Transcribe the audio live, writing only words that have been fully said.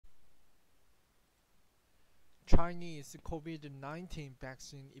Chinese COVID-19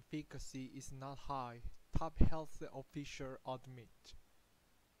 vaccine efficacy is not high, top health official admit.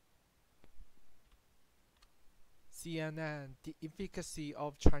 CNN, the efficacy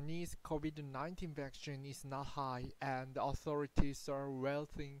of Chinese COVID-19 vaccine is not high and authorities are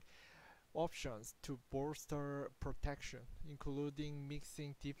weighing options to bolster protection, including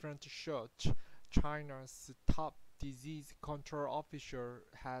mixing different shots, China's top disease control official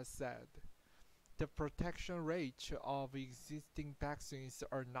has said. The protection rates of existing vaccines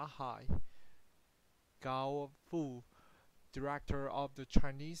are not high. Gao Fu, director of the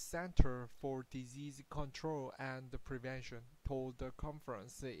Chinese Center for Disease Control and Prevention, told the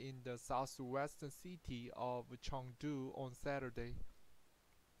conference in the southwestern city of Chengdu on Saturday.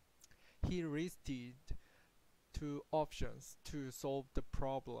 He listed two options to solve the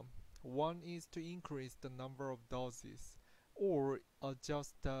problem. One is to increase the number of doses, or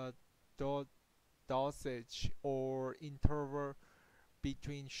adjust the dosage or interval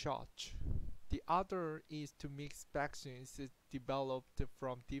between shots. The other is to mix vaccines developed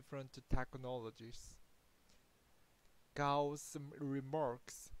from different technologies. Gao's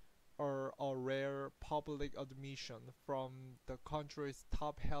remarks are a rare public admission from the country's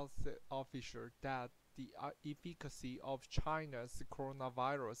top health official that the efficacy of China's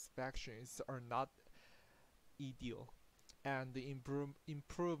coronavirus vaccines are not ideal, and the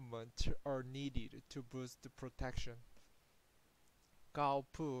improvements are needed to boost protection. Gao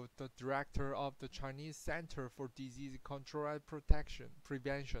Pu, the director of the Chinese Center for Disease Control and Prevention,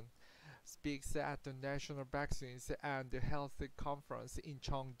 speaks at the National Vaccines and Health Conference in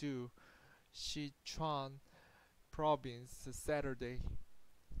Chengdu, Sichuan Province, Saturday.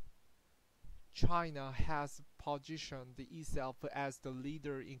 China has positioned itself as the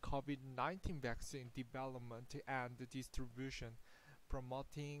leader in COVID-19 vaccine development and distribution,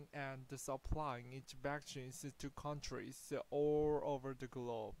 promoting and supplying its vaccines to countries all over the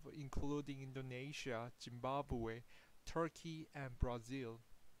globe, including Indonesia, Zimbabwe, Turkey, and Brazil.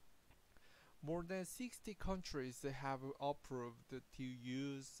 More than 60 countries have approved the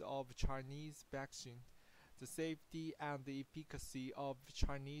use of Chinese vaccine. The safety and the efficacy of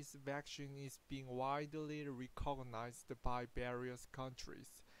Chinese vaccine is being widely recognized by various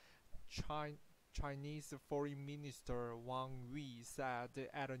countries. Chinese Foreign Minister Wang Yi said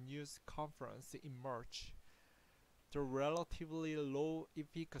at a news conference in March. The relatively low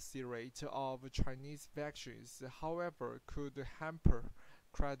efficacy rate of Chinese vaccines, however, could hamper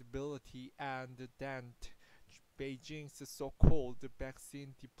credibility and dent Beijing's so-called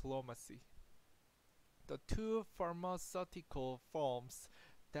vaccine diplomacy. The two pharmaceutical firms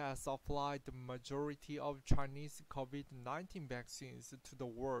that supply the majority of Chinese COVID-19 vaccines to the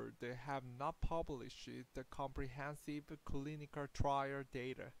world have not published the comprehensive clinical trial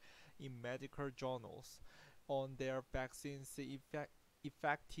data in medical journals on their vaccines'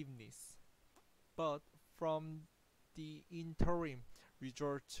 effectiveness. But from the interim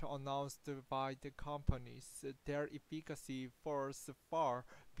results announced by the companies, their efficacy falls far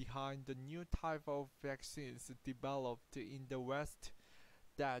behind the new type of vaccines developed in the West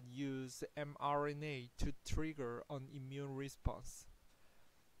that use mRNA to trigger an immune response.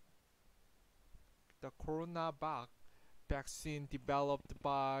 The CoronaVac vaccine developed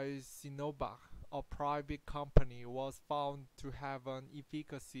by Sinovac, a private company, was found to have an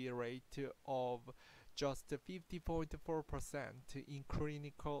efficacy rate of just 50.4% in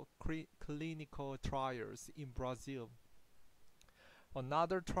clinical trials in Brazil.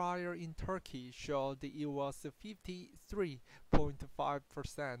 Another trial in Turkey showed it was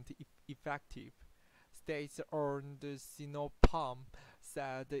 53.5% effective. State-owned Sinopharm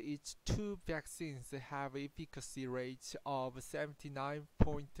said its two vaccines have efficacy rates of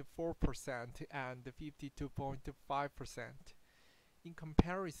 79.4% and 52.5%. In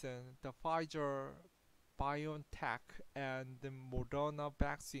comparison, the Pfizer-BioNTech and the Moderna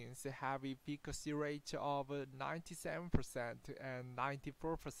vaccines have efficacy rates of 97% and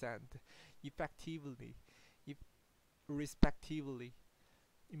 94% respectively.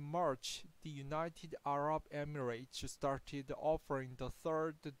 In March, the United Arab Emirates started offering the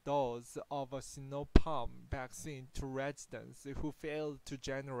third dose of a Sinopharm vaccine to residents who failed to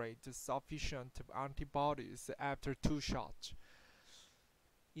generate sufficient antibodies after two shots.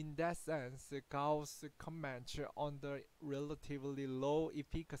 In that sense, Gao's comments on the relatively low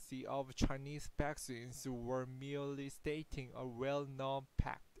efficacy of Chinese vaccines were merely stating a well-known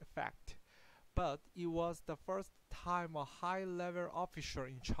fact. But it was the first time a high-level official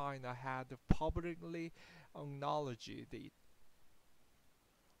in China had publicly acknowledged it.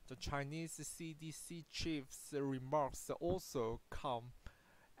 The Chinese CDC chief's remarks also come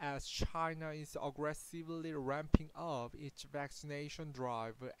as China is aggressively ramping up its vaccination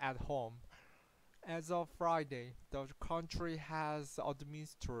drive at home. As of Friday, the country has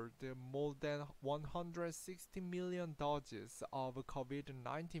administered more than 160 million doses of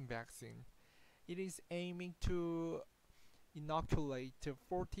COVID-19 vaccine. It is aiming to inoculate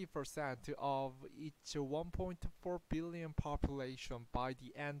 40% of its 1.4 billion population by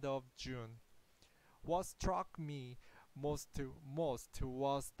the end of June. What struck me most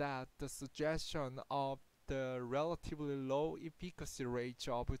was that the suggestion of the relatively low efficacy rate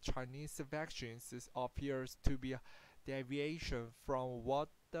of Chinese vaccines appears to be a deviation from what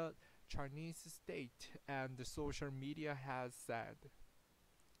the Chinese state and the social media has said.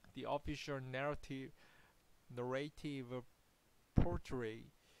 The official narrative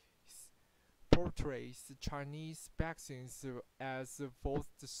portrays portrays Chinese vaccines as both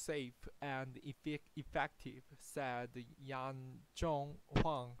safe and effective, said Yan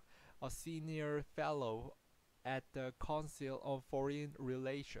Zhonghuang, a senior fellow at the Council on Foreign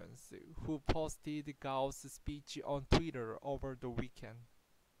Relations, who posted Gao's speech on Twitter over the weekend.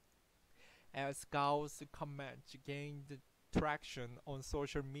 As Gao's comments gained traction on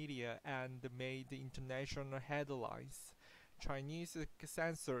social media and made international headlines, Chinese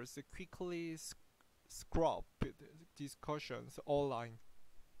censors quickly scrubbed discussions online,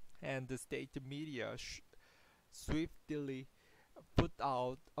 and the state media swiftly put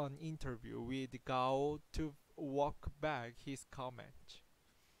out an interview with Gao to walk back his comment.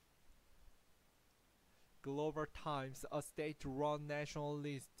 Global Times, a state-run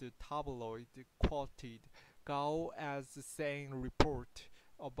nationalist tabloid, quoted Gao as saying report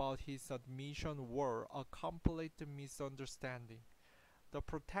about his admission were a complete misunderstanding. The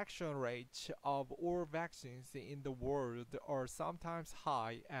protection rates of all vaccines in the world are sometimes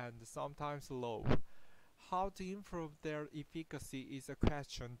high and sometimes low. How to improve their efficacy is a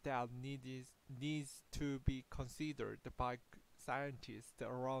question that needs to be considered by scientists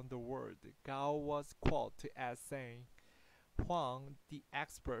around the world, Gao was quoted as saying. Huang, the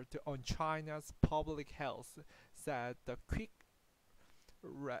expert on China's public health, said the quick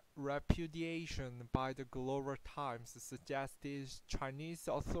repudiation by the Global Times suggested Chinese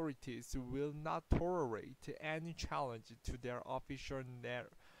authorities will not tolerate any challenge to their official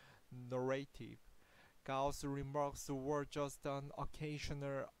narrative. Gao's remarks were just an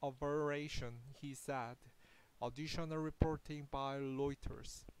occasional aberration, he said. Additional reporting by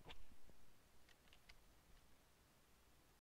Reuters.